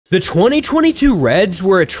The 2022 Reds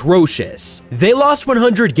were atrocious. They lost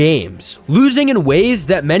 100 games, losing in ways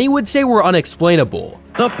that many would say were unexplainable.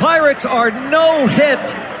 The Pirates are no hit,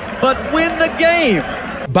 but win the game.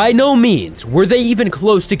 By no means were they even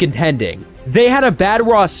close to contending. They had a bad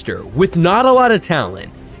roster with not a lot of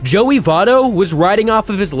talent. Joey Votto was riding off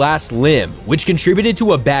of his last limb, which contributed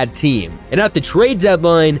to a bad team. And at the trade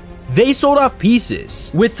deadline, they sold off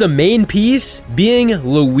pieces, with the main piece being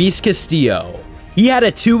Luis Castillo. He had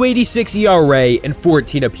a 2.86 ERA and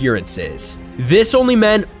 14 appearances. This only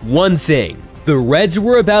meant one thing: the Reds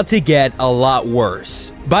were about to get a lot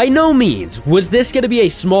worse. By no means was this going to be a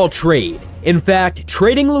small trade. In fact,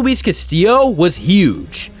 trading Luis Castillo was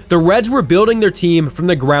huge. The Reds were building their team from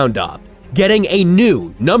the ground up, getting a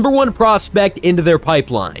new #1 prospect into their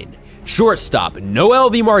pipeline. Shortstop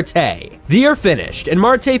Noelvi Marte. The year finished, and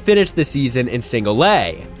Marte finished the season in Single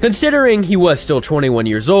A. Considering he was still 21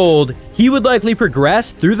 years old, he would likely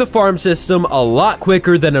progress through the farm system a lot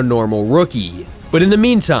quicker than a normal rookie. But in the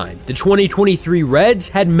meantime, the 2023 Reds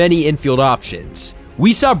had many infield options.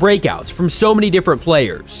 We saw breakouts from so many different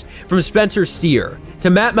players, from Spencer Steer to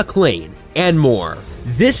Matt McLain, and more.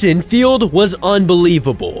 This infield was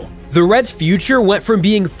unbelievable. The Reds' future went from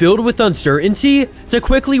being filled with uncertainty to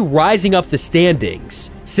quickly rising up the standings.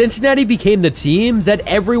 Cincinnati became the team that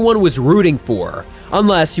everyone was rooting for,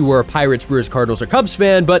 unless you were a Pirates, Brewers, Cardinals, or Cubs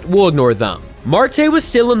fan, but we'll ignore them. Marte was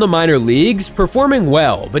still in the minor leagues, performing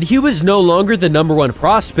well, but he was no longer the #1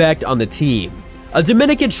 prospect on the team. A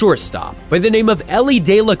Dominican shortstop by the name of Elly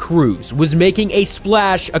De La Cruz was making a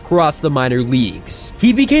splash across the minor leagues.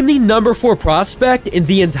 He became the #4 prospect in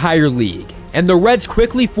the entire league, and the Reds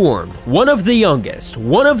quickly formed one of the youngest,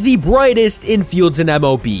 one of the brightest infields in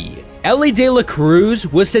MLB. Elly De La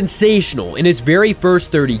Cruz was sensational in his very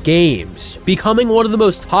first 30 games, becoming one of the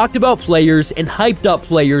most talked about players and hyped up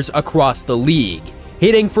players across the league,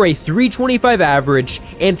 hitting for a .325 average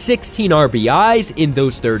and 16 RBIs in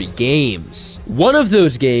those 30 games. One of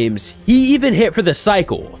those games, he even hit for the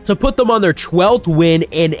cycle to put them on their 12th win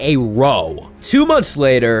in a row. 2 months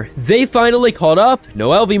later, they finally called up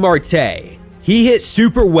Noelvi Marte. He hit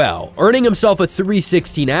super well, earning himself a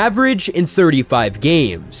 .316 average in 35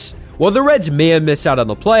 games. While the Reds may have missed out on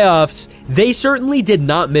the playoffs, they certainly did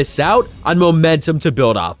not miss out on momentum to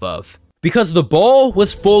build off of, because the ball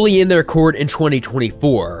was fully in their court in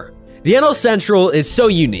 2024. The NL Central is so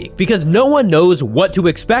unique because no one knows what to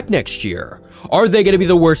expect next year. Are they going to be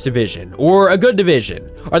the worst division or a good division?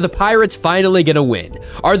 Are the Pirates finally going to win?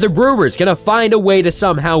 Are the Brewers going to find a way to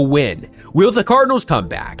somehow win? Will the Cardinals come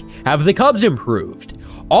back? Have the Cubs improved?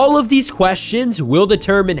 All of these questions will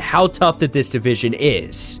determine how tough that this division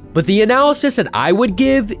is. But the analysis that I would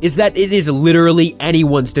give is that it is literally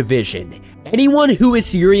anyone's division. Anyone who is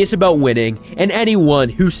serious about winning and anyone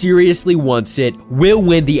who seriously wants it will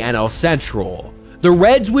win the NL Central. The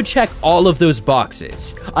Reds would check all of those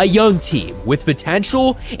boxes. A young team with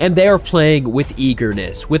potential, and they are playing with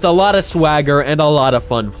eagerness, with a lot of swagger and a lot of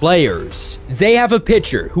fun players. They have a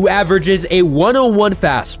pitcher who averages a 101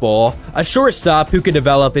 fastball, a shortstop who can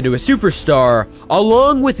develop into a superstar,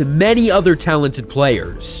 along with many other talented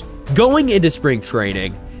players. Going into spring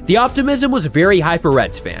training, the optimism was very high for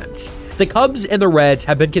Reds fans. The Cubs and the Reds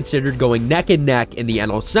have been considered going neck and neck in the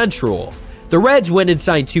NL Central. The Reds went and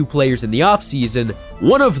signed 2 players in the offseason,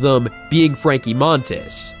 one of them being Frankie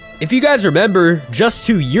Montas. If you guys remember, just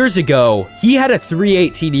 2 years ago, he had a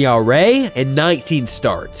 .318 ERA and 19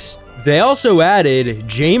 starts. They also added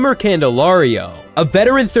Jeimer Candelario, a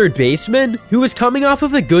veteran third baseman who was coming off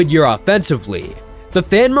of a good year offensively. The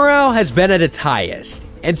fan morale has been at its highest,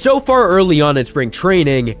 and so far early on in spring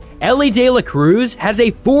training, Elly De La Cruz has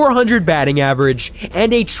a .400 batting average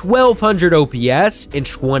and a .1200 OPS in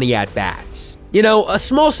 20 at-bats. You know, a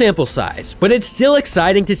small sample size, but it's still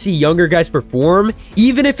exciting to see younger guys perform,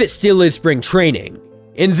 even if it still is spring training.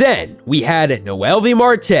 And then we had Noelvi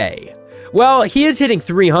Marte. Well, he is hitting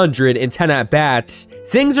 .300 in 10 at-bats.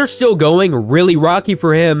 Things are still going really rocky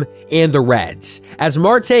for him and the Reds, as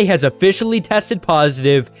Marte has officially tested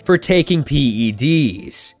positive for taking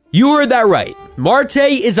PEDs. You heard that right. Marte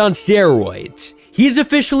is on steroids. He's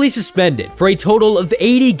officially suspended for a total of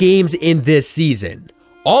 80 games in this season.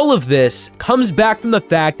 All of this comes back from the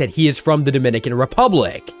fact that he is from the Dominican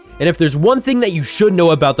Republic. And if there's one thing that you should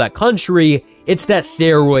know about that country, it's that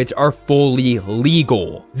steroids are fully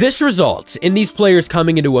legal. This results in these players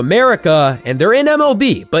coming into America, and they're in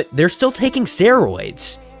MLB, but they're still taking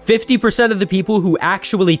steroids. 50% of the people who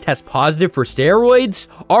actually test positive for steroids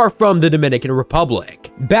are from the Dominican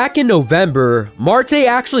Republic. Back in November, Marte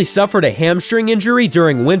actually suffered a hamstring injury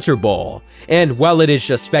during Winter Ball, and while it is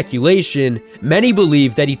just speculation, many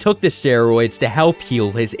believe that he took the steroids to help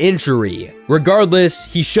heal his injury. Regardless,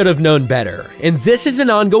 he should have known better, and this is an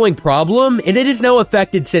ongoing problem, and it has now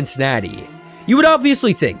affected Cincinnati. You would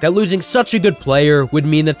obviously think that losing such a good player would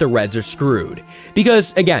mean that the Reds are screwed,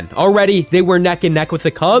 because again, already they were neck and neck with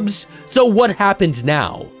the Cubs, so what happens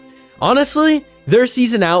now? Honestly, their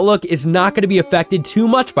season outlook is not going to be affected too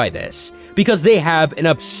much by this, because they have an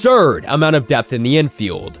absurd amount of depth in the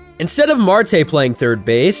infield. Instead of Marte playing third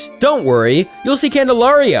base, don't worry, you'll see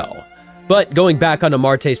Candelario. But going back onto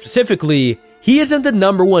Marte specifically, he isn't the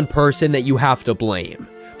number one person that you have to blame.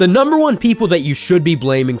 The number one people that you should be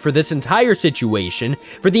blaming for this entire situation,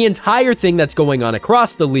 for the entire thing that's going on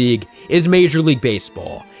across the league, is Major League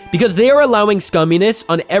Baseball, because they are allowing scumminess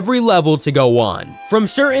on every level to go on. From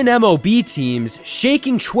certain MLB teams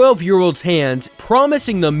shaking 12-year-olds' hands,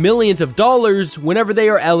 promising them millions of dollars whenever they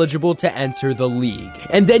are eligible to enter the league.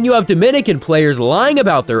 And then you have Dominican players lying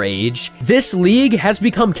about their age. This league has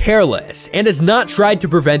become careless and has not tried to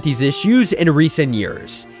prevent these issues in recent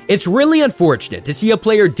years. It's really unfortunate to see a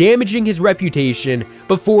player damaging his reputation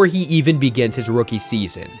before he even begins his rookie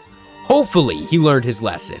season. Hopefully, he learned his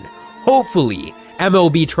lesson. Hopefully,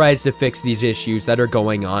 MLB tries to fix these issues that are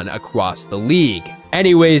going on across the league.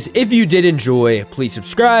 Anyways, if you did enjoy, please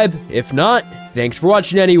subscribe. If not, thanks for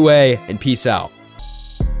watching anyway, and peace out.